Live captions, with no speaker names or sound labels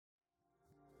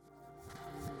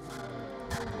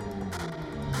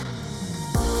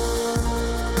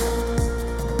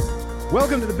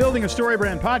Welcome to the Building a Story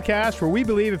Brand podcast, where we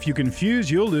believe if you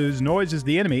confuse, you'll lose. Noise is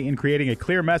the enemy, and creating a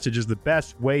clear message is the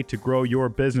best way to grow your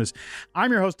business. I'm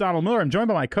your host, Donald Miller. I'm joined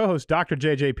by my co-host, Dr.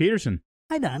 JJ Peterson.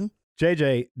 Hi, Don.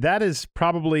 JJ, that is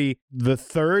probably the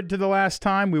third to the last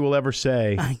time we will ever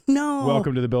say, I know.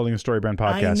 welcome to the Building a Story Brand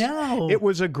podcast. I know. It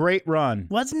was a great run.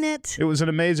 Wasn't it? It was an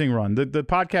amazing run. The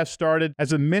podcast started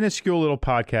as a minuscule little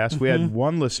podcast. We had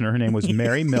one listener. Her name was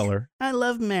Mary Miller. I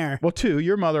love Mare. Well, two,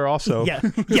 your mother also. Yeah.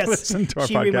 Yes. Listened to our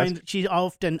podcast. She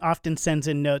often sends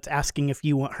in notes asking if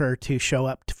you want her to show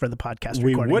up for the podcast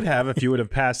We recording. would have if you would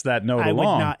have passed that note I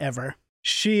along. would not ever.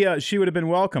 She would have been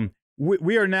welcome.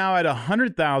 We are now at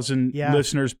 100,000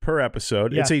 listeners per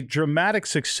episode. Yeah. It's a dramatic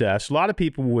success. A lot of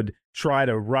people would try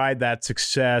to ride that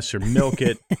success or milk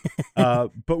it,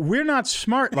 but we're not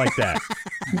smart like that.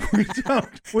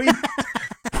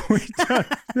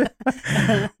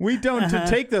 We don't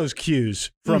take those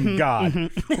cues from God.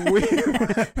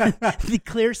 The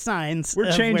clear signs.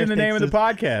 We're changing the name of the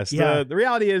podcast. Yeah. The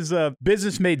reality is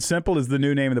Business Made Simple is the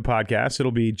new name of the podcast.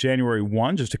 It'll be January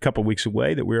 1, just a couple weeks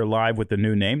away, that we're live with the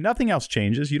new name. Nothing else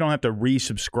changes. You don't have to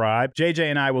resubscribe. JJ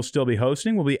and I will still be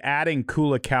hosting. We'll be adding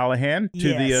Kula Callahan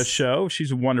to the show.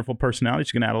 She's a wonderful personality.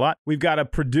 She's going to add a lot. We've got a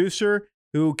producer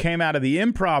who came out of the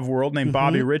improv world named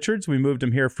Bobby Richards. We moved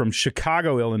him here from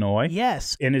Chicago, Illinois.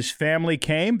 Yes. And his family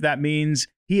came. That means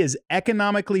he is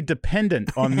economically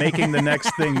dependent on making the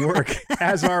next thing work,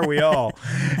 as are we all.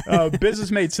 Business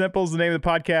Made Simple is the name of the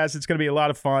podcast. It's going to be a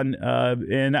lot of fun.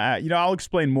 I'll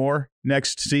explain more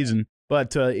next season.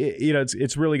 But,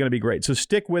 it's really going to be great. So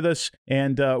stick with us.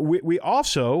 And we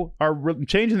also are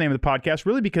changing the name of the podcast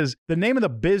really because the name of the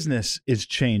business is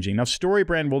changing. Now, Story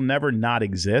Brand will never not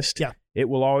exist. Yeah. It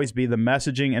will always be the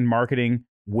messaging and marketing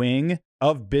wing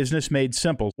of Business Made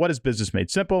Simple. What is Business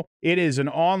Made Simple? It is an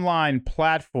online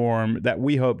platform that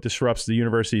we hope disrupts the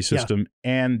university system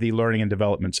and the learning and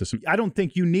development system. I don't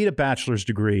think you need a bachelor's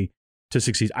degree to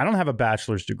succeed. I don't have a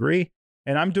bachelor's degree,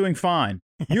 and I'm doing fine.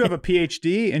 You have a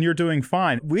PhD, and you're doing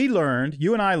fine.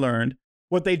 You and I learned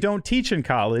what they don't teach in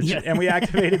college, and we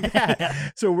activated that. Yeah.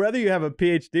 So whether you have a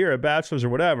PhD or a bachelor's or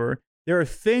whatever, there are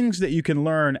things that you can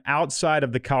learn outside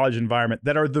of the college environment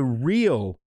that are the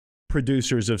real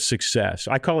producers of success.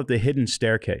 I call it the hidden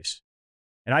staircase.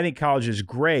 And I think college is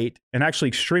great and actually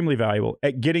extremely valuable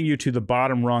at getting you to the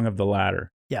bottom rung of the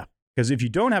ladder. Yeah. Because if you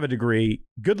don't have a degree,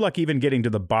 good luck even getting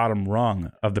to the bottom rung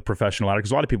of the professional ladder,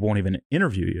 because a lot of people won't even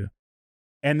interview you.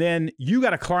 And then you got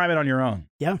to climb it on your own.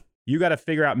 Yeah. You got to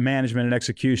figure out management and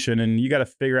execution, and you got to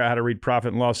figure out how to read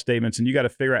profit and loss statements, and you got to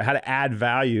figure out how to add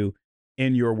value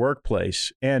in your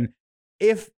workplace. And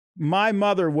if my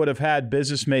mother would have had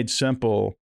Business Made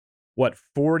Simple,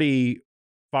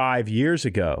 45 years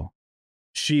ago,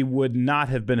 she would not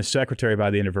have been a secretary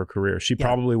by the end of her career. She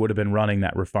probably would have been running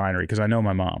that refinery, because I know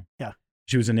my mom. Yeah.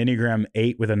 She was an Enneagram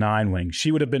 8 with a 9 wing.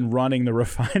 She would have been running the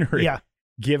refinery. Yeah.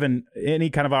 Given any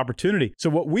kind of opportunity.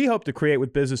 So what we hope to create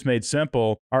with Business Made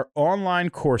Simple are online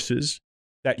courses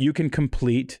that you can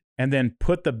complete and then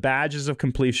put the badges of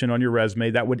completion on your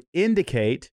resume that would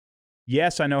indicate,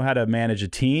 yes, I know how to manage a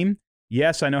team.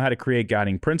 Yes, I know how to create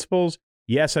guiding principles.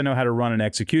 Yes, I know how to run an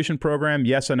execution program.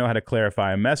 Yes, I know how to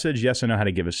clarify a message. Yes, I know how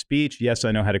to give a speech. Yes,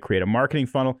 I know how to create a marketing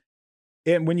funnel.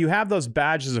 And when you have those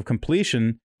badges of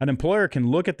completion, an employer can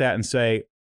look at that and say,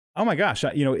 oh my gosh,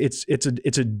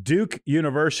 it's a Duke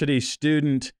University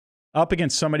student up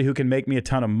against somebody who can make me a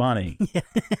ton of money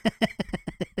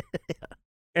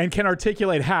and can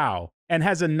articulate how, and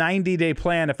has a 90-day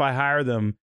plan if I hire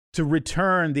them to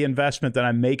return the investment that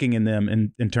I'm making in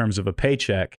them in terms of a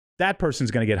paycheck. That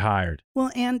person's going to get hired. Well,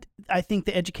 and I think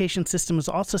the education system was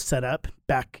also set up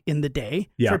back in the day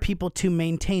for people to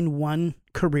maintain one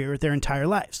career their entire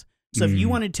lives. So if you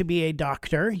wanted to be a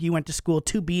doctor, you went to school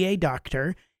to be a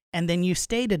doctor, and then you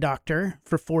stayed a doctor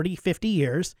for 40, 50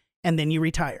 years, and then you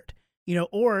retired.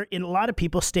 Or in a lot of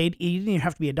people you didn't even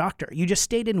have to be a doctor. You just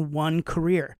stayed in one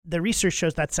career. The research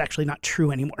shows that's actually not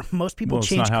true anymore. Most people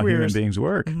change careers. It's not how human beings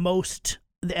work.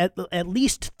 At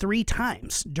least 3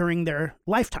 times during their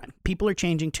lifetime. People are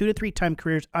changing 2 to 3 time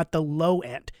careers at the low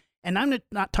end. And I'm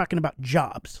not talking about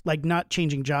jobs, like not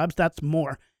changing jobs, that's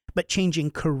more, but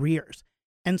changing careers.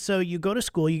 And so you go to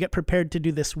school, you get prepared to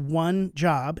do this one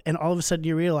job, and all of a sudden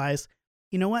you realize,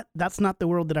 you know what? That's not the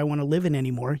world that I want to live in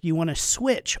anymore. You want to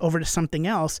switch over to something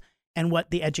else. And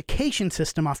what the education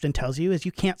system often tells you is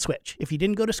you can't switch. If you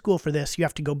didn't go to school for this, you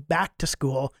have to go back to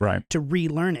school to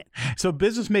relearn it. So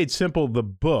Business Made Simple, the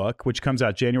book, which comes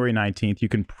out January 19th, you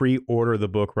can pre-order the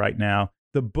book right now.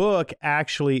 The book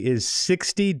actually is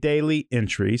 60 daily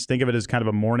entries. Think of it as kind of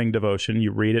a morning devotion.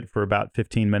 You read it for about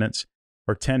 15 minutes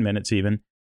or 10 minutes even.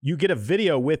 You get a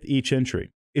video with each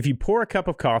entry. If you pour a cup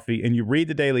of coffee and you read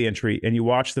the daily entry and you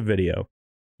watch the video,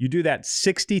 you do that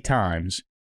 60 times,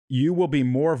 you will be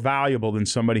more valuable than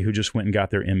somebody who just went and got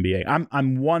their MBA.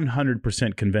 I'm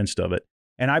 100% convinced of it.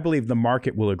 And I believe the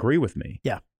market will agree with me.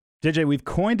 Yeah. JJ, we've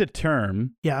coined a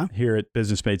term here at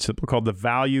Business Made Simple called the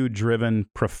value-driven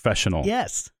professional.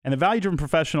 Yes. And the value-driven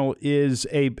professional is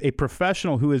a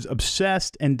professional who is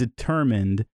obsessed and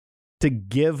determined to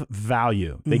give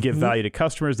value. They give value to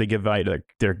customers. They give value to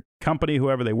their company,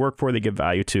 whoever they work for, they give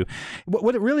value to.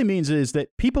 What it really means is that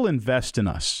people invest in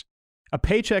us. A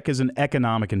paycheck is an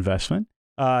economic investment.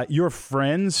 Your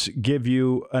friends give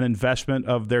you an investment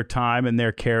of their time and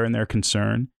their care and their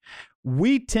concern.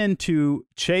 We tend to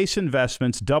chase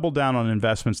investments, double down on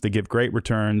investments that give great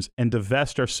returns, and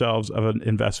divest ourselves of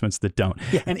investments that don't.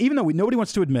 Yeah. And even though nobody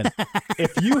wants to admit it,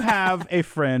 if you have a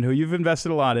friend who you've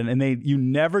invested a lot in and you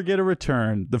never get a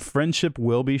return, the friendship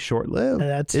will be short-lived.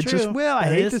 That's true. It just will. I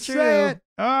hate to say it.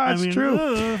 Oh, it's true.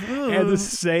 And the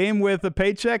same with a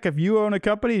paycheck. If you own a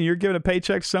company and you're giving a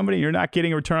paycheck to somebody and you're not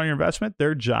getting a return on your investment,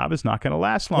 their job is not going to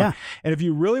last long. Yeah. And if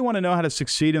you really want to know how to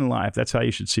succeed in life, that's how you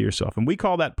should see yourself. And we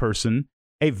call that person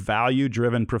a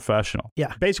value-driven professional.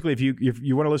 Yeah. Basically, if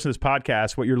you want to listen to this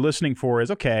podcast, what you're listening for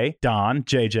is, okay, Don,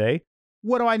 JJ,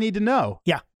 what do I need to know?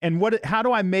 Yeah. And how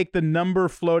do I make the number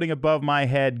floating above my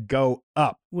head go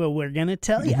up? Well, we're going to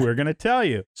tell you. We're going to tell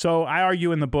you. So I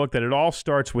argue in the book that it all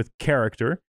starts with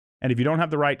character. And if you don't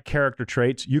have the right character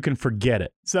traits, you can forget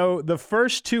it. So the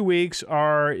first 2 weeks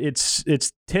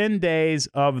it's 10 days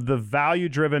of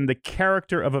the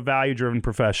character of a value-driven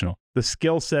professional. The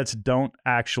skill sets don't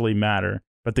actually matter,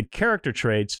 but the character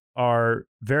traits are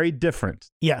very different.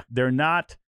 Yeah. They're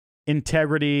not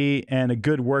integrity and a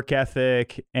good work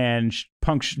ethic and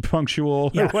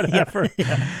punctual or whatever.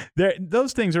 Yeah.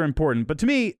 Those things are important. But to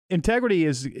me, integrity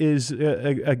is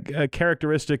a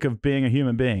characteristic of being a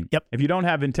human being. Yep. If you don't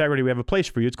have integrity, we have a place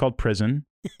for you. It's called prison,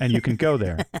 and you can go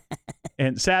there.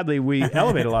 And sadly, we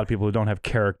elevate a lot of people who don't have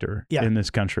character in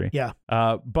this country. Yeah.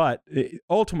 But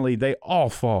ultimately, they all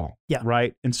fall. Yeah.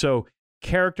 Right? And so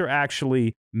character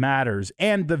actually matters.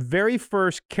 And the very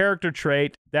first character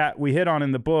trait that we hit on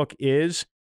in the book is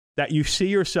that you see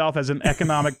yourself as an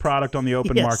economic product on the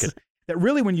open market. That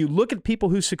really, when you look at people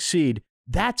who succeed,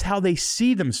 that's how they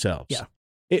see themselves. Yeah.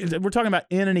 We're talking about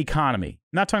in an economy,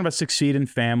 not talking about succeed in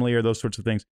family or those sorts of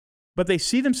things. But they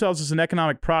see themselves as an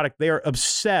economic product. They are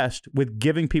obsessed with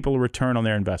giving people a return on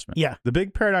their investment. Yeah. The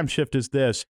big paradigm shift is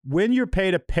this. When you're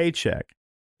paid a paycheck,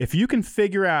 if you can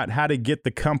figure out how to get the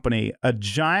company a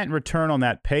giant return on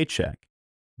that paycheck,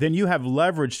 then you have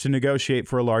leverage to negotiate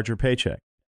for a larger paycheck.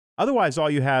 Otherwise, all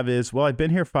you have is, well, I've been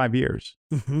here 5 years.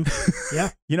 Yeah.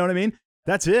 You know what I mean?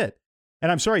 That's it.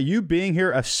 And I'm sorry, you being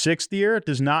here a 6th year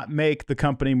does not make the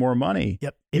company more money.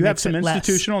 Yep. You have some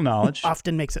institutional knowledge.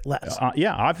 Often makes it less.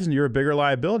 Often you're a bigger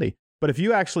liability. But if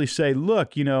you actually say,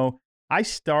 look, I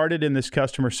started in this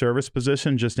customer service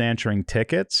position just answering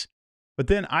tickets. But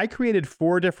then I created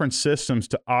 4 different systems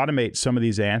to automate some of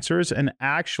these answers and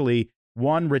actually,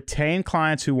 1, retain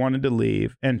clients who wanted to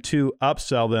leave, and 2,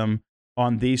 upsell them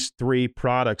on these 3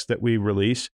 products that we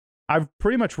release. I've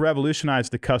pretty much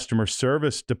revolutionized the customer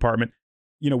service department.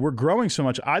 We're growing so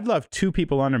much. I'd love 2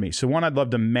 people under me. So 1, I'd love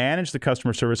to manage the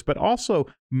customer service, but also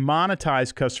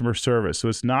monetize customer service. So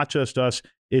it's not just us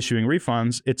issuing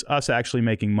refunds, it's us actually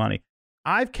making money.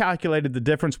 I've calculated the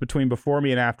difference between before me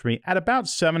and after me at about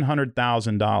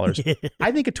 $700,000.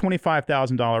 I think a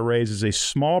 $25,000 raise is a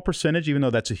small percentage, even though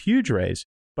that's a huge raise.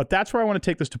 But that's where I want to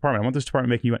take this department. I want this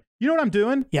department making you know what I'm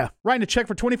doing? Yeah. Writing a check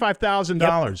for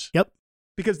 $25,000. Yep.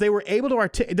 Because they were able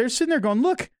to they're sitting there going,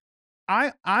 look,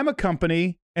 I'm a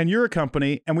company and you're a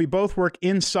company and we both work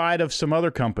inside of some other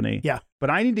company. Yeah.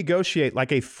 But I negotiate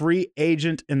like a free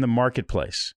agent in the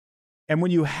marketplace. And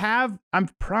when you have, I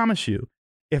promise you,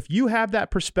 if you have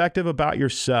that perspective about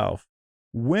yourself,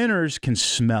 winners can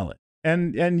smell it.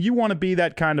 And you want to be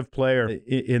that kind of player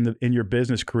in your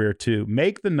business career too.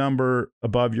 Make the number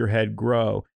above your head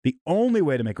grow. The only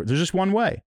way to make it, there's just one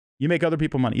way. You make other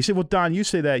people money. You say, well, Don, you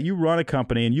say that. You run a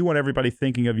company and you want everybody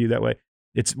thinking of you that way.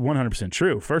 It's 100%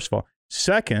 true, first of all.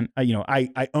 Second,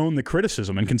 I own the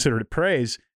criticism and consider it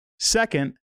praise.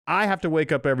 Second, I have to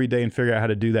wake up every day and figure out how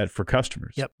to do that for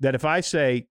customers. Yep. That if I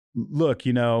say, look,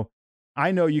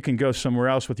 I know you can go somewhere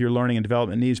else with your learning and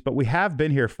development needs, but we have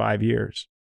been here 5 years.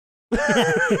 What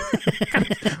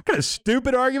kind of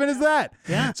stupid argument is that?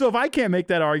 Yeah. So if I can't make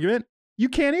that argument, you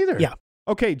can't either. Yeah.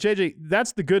 Okay, JJ,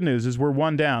 that's the good news is we're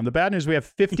 1 down. The bad news, we have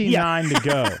 59 to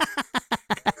go.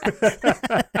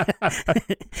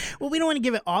 Well, we don't want to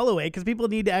give it all away because people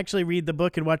need to actually read the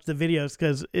book and watch the videos.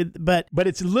 But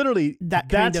it's literally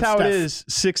that's how it is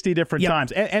 60 different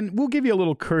times. And we'll give you a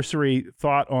little cursory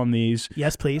thought on these.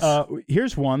 Yes, please.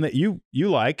 Here's one that you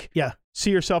like. Yeah.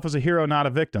 See yourself as a hero, not a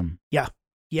victim. Yeah.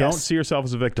 Yes. Don't see yourself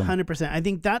as a victim. 100%. I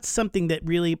think that's something that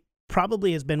really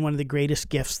probably has been one of the greatest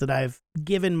gifts that I've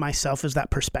given myself, is that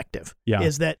perspective. Yeah.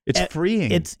 Is that it's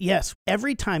freeing. Yes.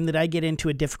 Every time that I get into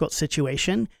a difficult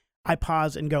situation, I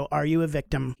pause and go, are you a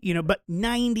victim? But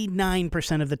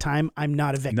 99% of the time, I'm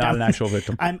not a victim. Not an actual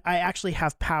victim. I actually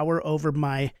have power over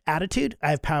my attitude. I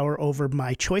have power over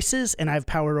my choices, and I have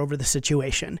power over the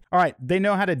situation. All right. They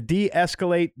know how to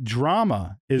de-escalate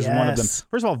drama is one of them.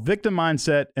 First of all, victim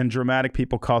mindset and dramatic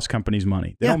people cost companies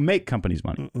money. They don't make companies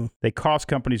money. They cost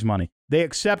companies money. They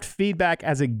accept feedback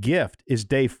as a gift is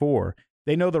day 4.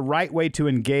 They know the right way to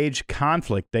engage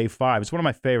conflict, day 5. It's one of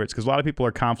my favorites because a lot of people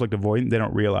are conflict avoidant. They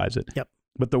don't realize it. Yep.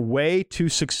 But the way to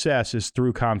success is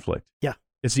through conflict. Yeah.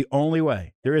 It's the only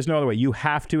way. There is no other way. You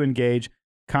have to engage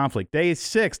conflict. Day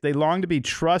 6, they long to be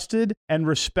trusted and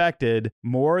respected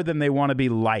more than they want to be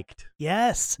liked.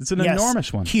 Yes. It's an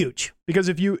enormous one. Huge. Because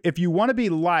if you want to be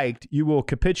liked, you will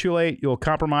capitulate, you'll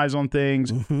compromise on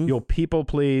things, you'll people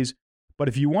please. But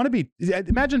if you want to be,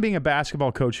 imagine being a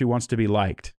basketball coach who wants to be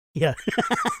liked. Yeah.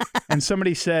 And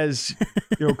somebody says,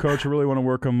 coach, I really want to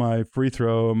work on my free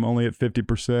throw. I'm only at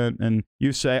 50%. And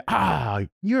you say,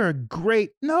 you're a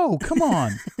great. No, come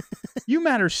on. You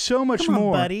matter so much come on,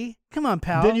 more. Buddy. Come on,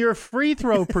 pal. Than your free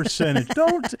throw percentage.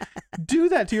 Don't do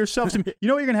that to yourself. You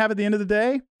know what you're going to have at the end of the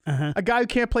day? A guy who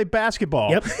can't play basketball.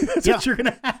 Yep. That's what you're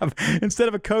going to have. Instead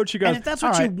of a coach who goes, and if that's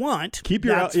what you want,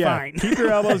 that's fine. Keep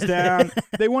your elbows down.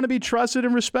 They want to be trusted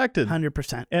and respected.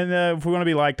 100%. And if we want to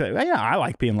be liked, I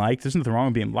like being liked. There's nothing wrong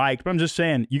with being liked. But I'm just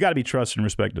saying, you got to be trusted and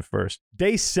respected first.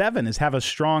 Day 7 is have a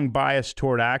strong bias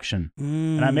toward action.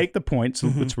 And I make the point,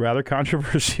 so it's rather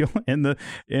controversial in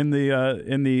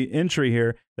the entry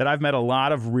here, that I've met a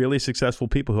lot of really successful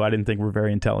people who I didn't think were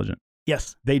very intelligent.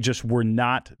 Yes. They just were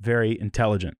not very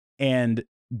intelligent, and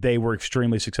they were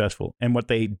extremely successful. And what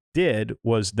they did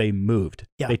was they moved.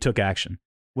 Yeah. They took action.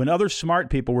 When other smart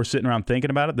people were sitting around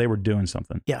thinking about it, they were doing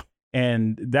something. Yeah.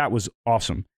 And that was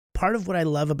awesome. Part of what I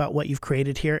love about what you've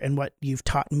created here and what you've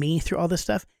taught me through all this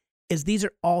stuff is these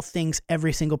are all things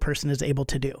every single person is able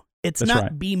to do. It's That's not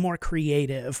right. Be more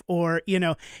creative or, we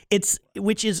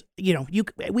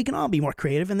can all be more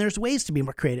creative, and there's ways to be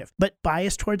more creative, but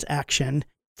bias towards action,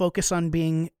 focus on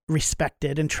being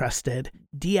respected and trusted,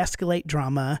 de-escalate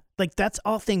drama. Like, that's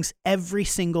all things every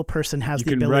single person has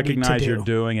the ability to do. You can recognize you're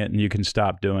doing it and you can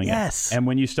stop doing it. Yes. And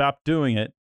when you stop doing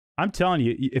it, I'm telling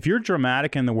you, if you're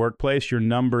dramatic in the workplace, your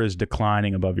number is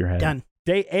declining above your head. Done.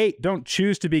 Day 8, don't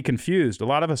choose to be confused. A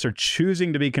lot of us are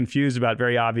choosing to be confused about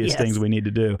very obvious things we need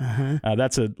to do.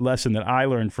 That's a lesson that I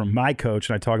learned from my coach,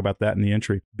 and I talk about that in the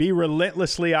entry. Be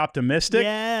relentlessly optimistic.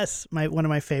 Yes, one of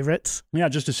my favorites. Yeah,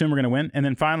 just assume we're going to win. And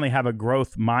then finally, have a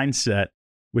growth mindset,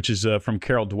 which is from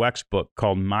Carol Dweck's book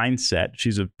called Mindset.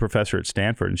 She's a professor at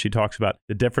Stanford, and she talks about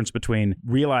the difference between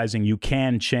realizing you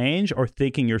can change or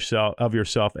thinking of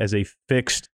yourself as a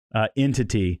fixed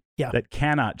entity that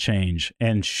cannot change.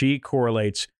 And she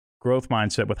correlates growth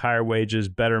mindset with higher wages,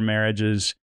 better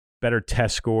marriages, better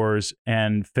test scores,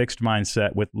 and fixed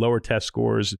mindset with lower test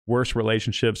scores, worse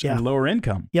relationships, and lower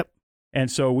income. Yep. And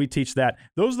so we teach that.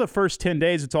 Those are the first 10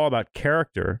 days. It's all about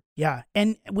character. Yeah.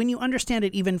 And when you understand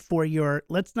it, even for your,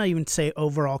 let's not even say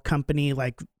overall company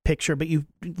like picture, but you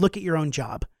look at your own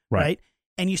job, right?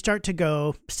 And you start to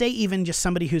go, say even just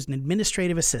somebody who's an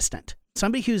administrative assistant.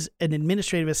 Somebody who's an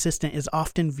administrative assistant is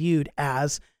often viewed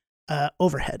as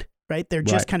overhead, right? They're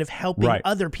just kind of helping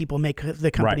other people make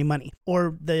the company money.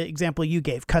 Or the example you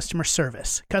gave, customer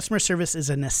service. Customer service is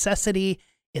a necessity.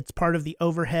 It's part of the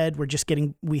overhead.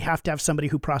 We have to have somebody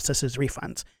who processes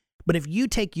refunds. But if you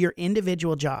take your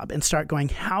individual job and start going,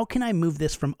 how can I move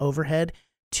this from overhead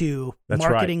to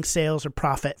marketing, sales, or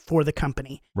profit for the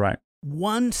company? Right.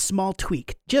 One small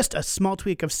tweak, just a small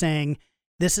tweak of saying,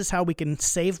 this is how we can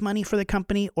save money for the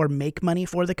company or make money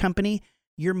for the company.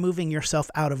 You're moving yourself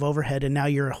out of overhead, and now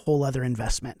you're a whole other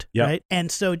investment, right?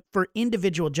 And so for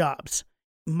individual jobs,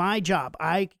 my job,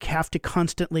 I have to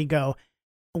constantly go,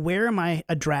 where am I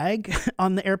a drag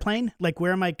on the airplane? Like,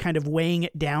 where am I kind of weighing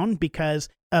it down because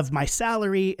of my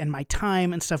salary and my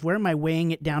time and stuff? Where am I weighing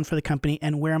it down for the company,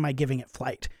 and where am I giving it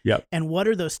flight? And what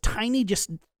are those tiny just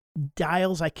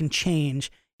dials I can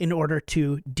change in order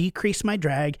to decrease my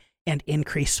drag and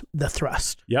increase the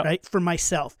thrust, Yep. right? For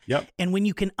myself. Yep. And when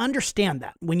you can understand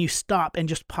that, when you stop and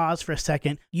just pause for a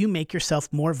second, you make yourself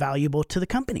more valuable to the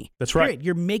company. That's right. Period.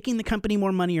 You're making the company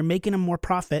more money. You're making them more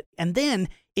profit. And then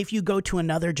if you go to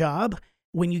another job,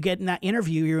 when you get in that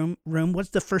interview room, what's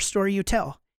the first story you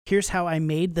tell? Here's how I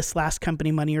made this last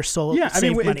company money or sold. Yeah, I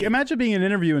mean, money. imagine being in an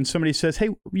interview and somebody says, hey,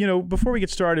 before we get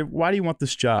started, why do you want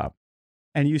this job?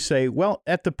 And you say, well,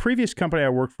 at the previous company I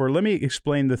worked for, let me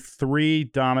explain the 3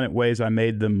 dominant ways I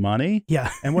made them money.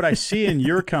 Yeah. And what I see in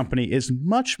your company is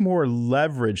much more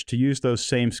leverage to use those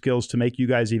same skills to make you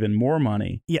guys even more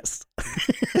money. Yes.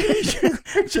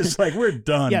 Just like, we're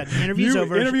done. Yeah, interview's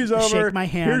over. Interview's over. Shake my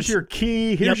hand. Here's your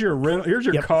key. Here's your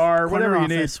car, whatever you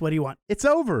need. What do you want? It's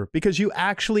over because you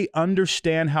actually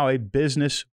understand how a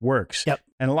business works. Yep.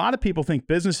 And a lot of people think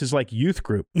business is like youth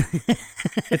group.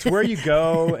 It's where you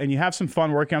go and you have some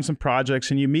fun working on some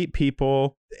projects and you meet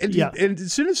people. And, and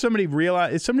as soon as somebody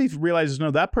realizes,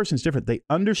 no, that person's different, they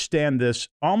understand this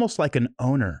almost like an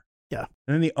owner. Yeah.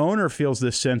 And then the owner feels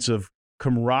this sense of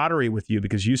camaraderie with you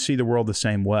because you see the world the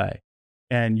same way.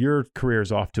 And your career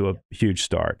is off to a huge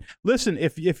start. Listen,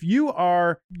 if you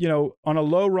are, on a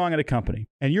low rung at a company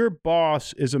and your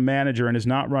boss is a manager and is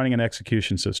not running an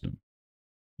execution system,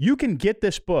 you can get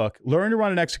this book, Learn to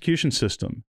Run an Execution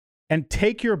System, and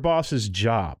take your boss's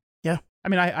job. Yeah. I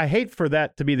mean, I hate for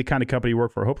that to be the kind of company you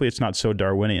work for. Hopefully it's not so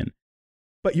Darwinian.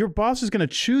 But your boss is going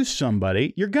to choose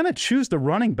somebody. You're going to choose the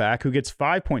running back who gets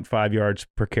 5.5 yards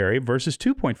per carry versus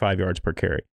 2.5 yards per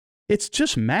carry. It's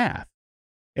just math.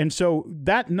 And so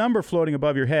that number floating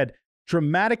above your head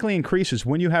dramatically increases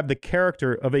when you have the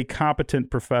character of a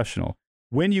competent professional,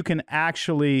 when you can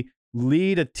actually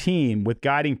lead a team with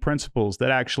guiding principles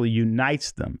that actually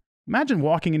unites them. Imagine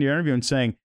walking into your interview and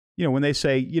saying, when they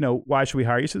say, why should we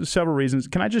hire you? So there's several reasons.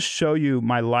 Can I just show you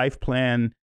my life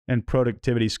plan and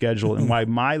productivity schedule and why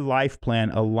my life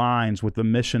plan aligns with the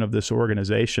mission of this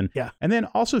organization? Yeah. And then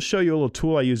also show you a little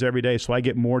tool I use every day so I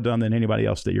get more done than anybody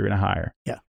else that you're going to hire.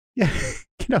 Yeah. Yeah.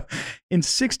 In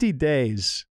 60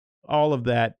 days, all of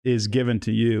that is given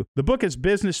to you. The book is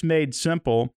Business Made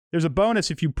Simple. There's a bonus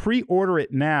if you pre-order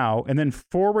it now and then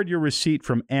forward your receipt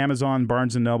from Amazon,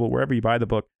 Barnes & Noble, wherever you buy the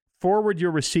book. Forward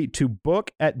your receipt to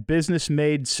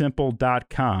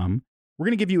book@businessmadesimple.com. We're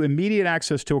going to give you immediate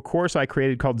access to a course I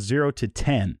created called 0 to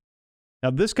 10. Now,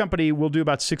 this company will do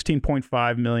about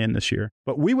 $16.5 million this year.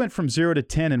 But we went from 0 to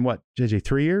 10 in what, JJ,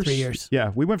 3 years? 3 years.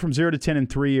 Yeah, we went from 0 to 10 in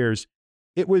 3 years.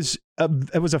 It was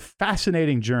a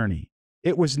fascinating journey.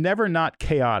 It was never not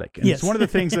chaotic. And It's one of the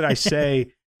things that I say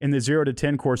in the 0 to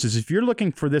 10 courses. If you're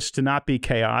looking for this to not be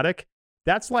chaotic,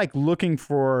 that's like looking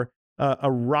for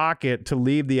a rocket to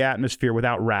leave the atmosphere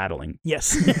without rattling.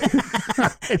 Yes.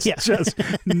 It's just,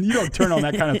 you don't turn on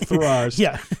that kind of thrust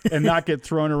and not get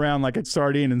thrown around like a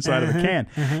sardine inside of a can.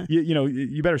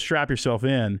 You better strap yourself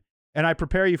in. And I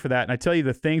prepare you for that. And I tell you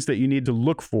the things that you need to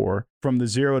look for from the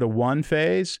 0 to 1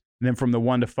 phase, and then from the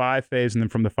 1 to 5 phase, and then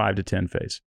from the 5 to 10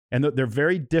 phase. And they're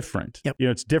very different. Yep.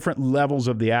 It's different levels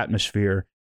of the atmosphere.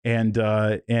 And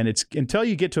it's until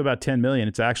you get to about 10 million,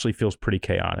 it actually feels pretty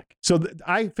chaotic. So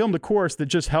I filmed a course that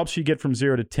just helps you get from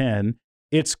 0 to 10.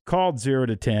 It's called 0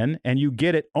 to 10, and you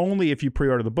get it only if you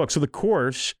pre-order the book. So the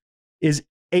course is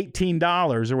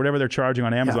 $18 or whatever they're charging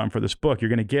on Amazon for this book. You're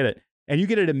going to get it, and you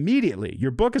get it immediately.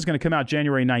 Your book is going to come out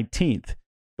January 19th,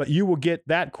 but you will get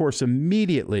that course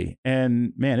immediately.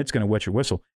 And man, it's going to wet your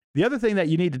whistle. The other thing that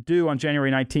you need to do on January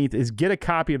 19th is get a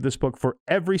copy of this book for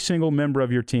every single member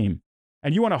of your team.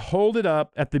 And you want to hold it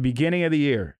up at the beginning of the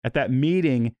year, at that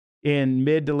meeting in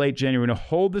mid to late January, to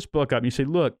hold this book up. And you say,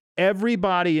 look,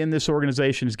 everybody in this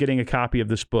organization is getting a copy of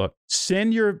this book.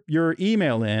 Send your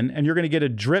email in, and you're going to get a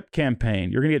drip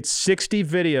campaign. You're going to get 60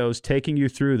 videos taking you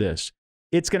through this.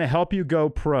 It's going to help you go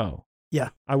pro. Yeah.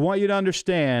 I want you to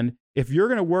understand, if you're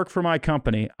going to work for my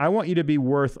company, I want you to be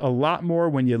worth a lot more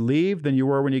when you leave than you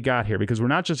were when you got here, because we're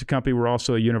not just a company, we're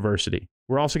also a university.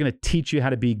 We're also going to teach you how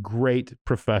to be great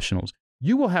professionals.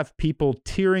 You will have people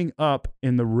tearing up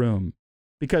in the room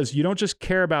because you don't just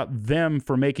care about them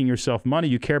for making yourself money.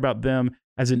 You care about them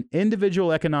as an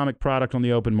individual economic product on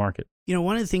the open market.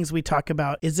 One of the things we talk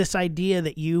about is this idea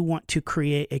that you want to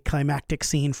create a climactic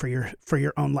scene for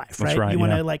your own life, right? That's right. You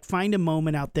want to find a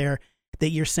moment out there that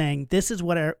you're saying, this is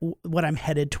what I'm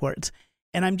headed towards.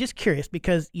 And I'm just curious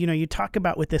because, you talk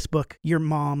about with this book, your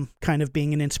mom kind of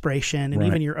being an inspiration and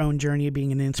even your own journey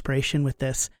being an inspiration with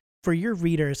this. For your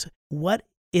readers, what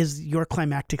is your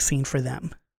climactic scene for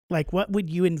them? Like, what would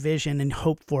you envision and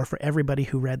hope for everybody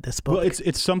who read this book? Well,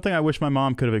 it's something I wish my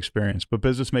mom could have experienced, but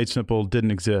Business Made Simple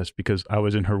didn't exist because I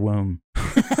was in her womb.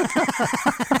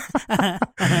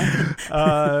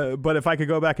 But if I could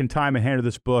go back in time and hand her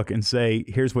this book and say,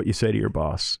 here's what you say to your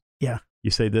boss. Yeah.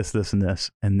 You say this, this, and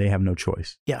this, and they have no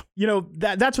choice. Yeah. You know,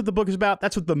 that's what the book is about.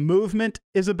 That's what the movement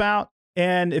is about.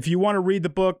 And if you want to read the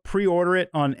book, pre-order it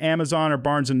on Amazon or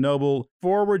Barnes & Noble.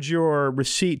 Forward your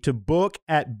receipt to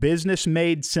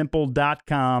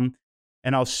book@businessmadesimple.com,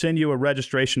 and I'll send you a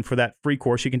registration for that free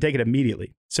course. You can take it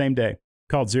immediately, same day,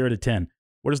 called 0 to 10.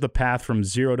 What does the path from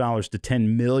 $0 to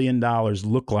 $10 million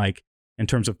look like in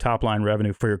terms of top-line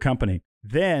revenue for your company?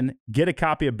 Then get a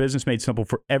copy of Business Made Simple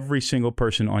for every single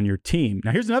person on your team.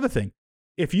 Now, here's another thing.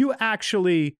 If you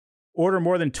actually order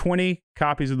more than 20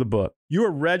 copies of the book, you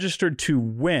are registered to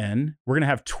win. We're going to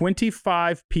have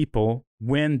 25 people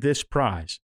win this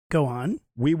prize. Go on.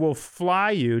 We will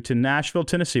fly you to Nashville,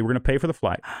 Tennessee. We're going to pay for the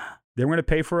flight. Then we're going to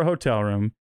pay for a hotel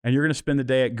room, and you're going to spend the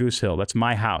day at Goose Hill. That's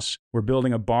my house. We're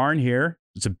building a barn here.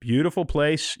 It's a beautiful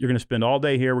place. You're going to spend all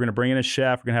day here. We're going to bring in a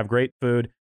chef. We're going to have great food.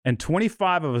 And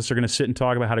 25 of us are going to sit and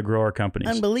talk about how to grow our companies.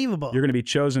 Unbelievable. You're going to be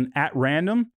chosen at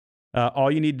random.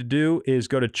 All you need to do is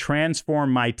go to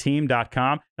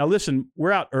transformmyteam.com. Now, listen,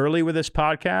 we're out early with this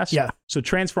podcast. Yeah. So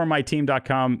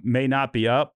transformmyteam.com may not be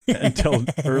up until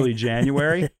early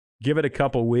January. Give it a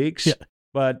couple weeks. Yeah.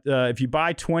 But if you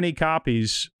buy 20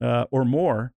 copies or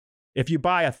more, if you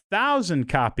buy 1,000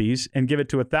 copies and give it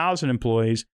to 1,000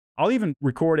 employees, I'll even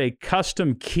record a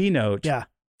custom keynote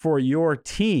for your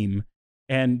team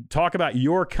and talk about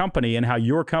your company and how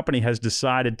your company has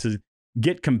decided to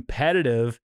get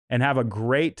competitive and have a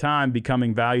great time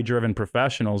becoming value-driven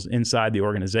professionals inside the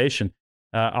organization.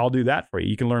 I'll do that for you.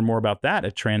 You can learn more about that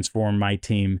at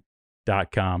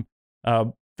transformmyteam.com.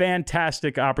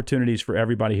 Fantastic opportunities for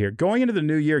everybody here. Going into the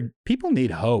new year, people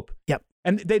need hope. Yep.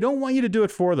 And they don't want you to do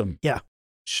it for them. Yeah.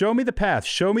 Show me the path.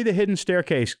 Show me the hidden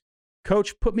staircase.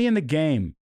 Coach, put me in the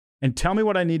game and tell me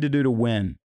what I need to do to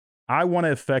win. I want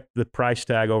to affect the price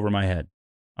tag over my head.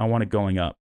 I want it going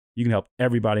up. You can help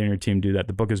everybody on your team do that.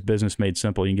 The book is Business Made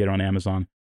Simple. You can get it on Amazon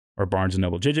or Barnes &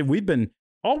 Noble. JJ,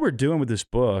 all we're doing with this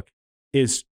book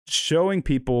is showing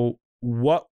people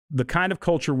what the kind of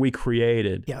culture we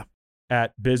created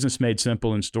at Business Made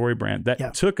Simple and StoryBrand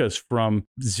that took us from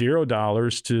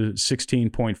 $0 to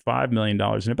 $16.5 million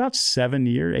in about 7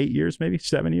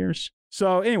 years.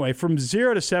 So anyway, from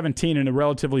 0 to 17 in a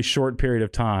relatively short period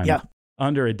of time,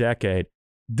 under a decade.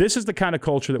 This is the kind of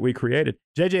culture that we created.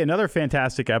 JJ, another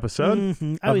fantastic episode of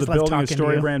the Building a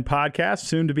StoryBrand podcast,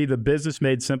 soon to be the Business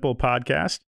Made Simple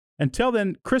podcast. Until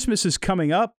then, Christmas is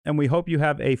coming up, and we hope you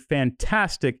have a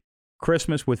fantastic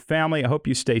Christmas with family. I hope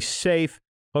you stay safe.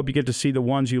 Hope you get to see the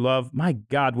ones you love. My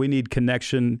God, we need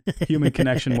connection, human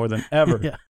connection more than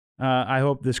ever. I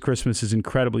hope this Christmas is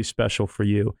incredibly special for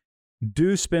you.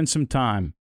 Do spend some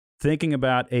time thinking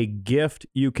about a gift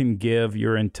you can give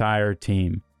your entire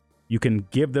team. You can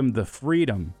give them the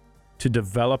freedom to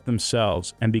develop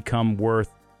themselves and become worth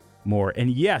more.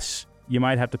 And yes, you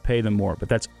might have to pay them more, but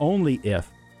that's only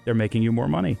if they're making you more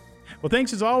money. Well,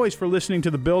 thanks as always for listening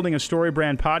to the Building a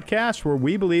StoryBrand podcast, where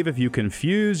we believe if you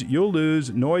confuse, you'll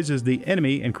lose. Noise is the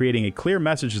enemy, and creating a clear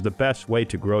message is the best way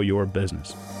to grow your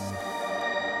business.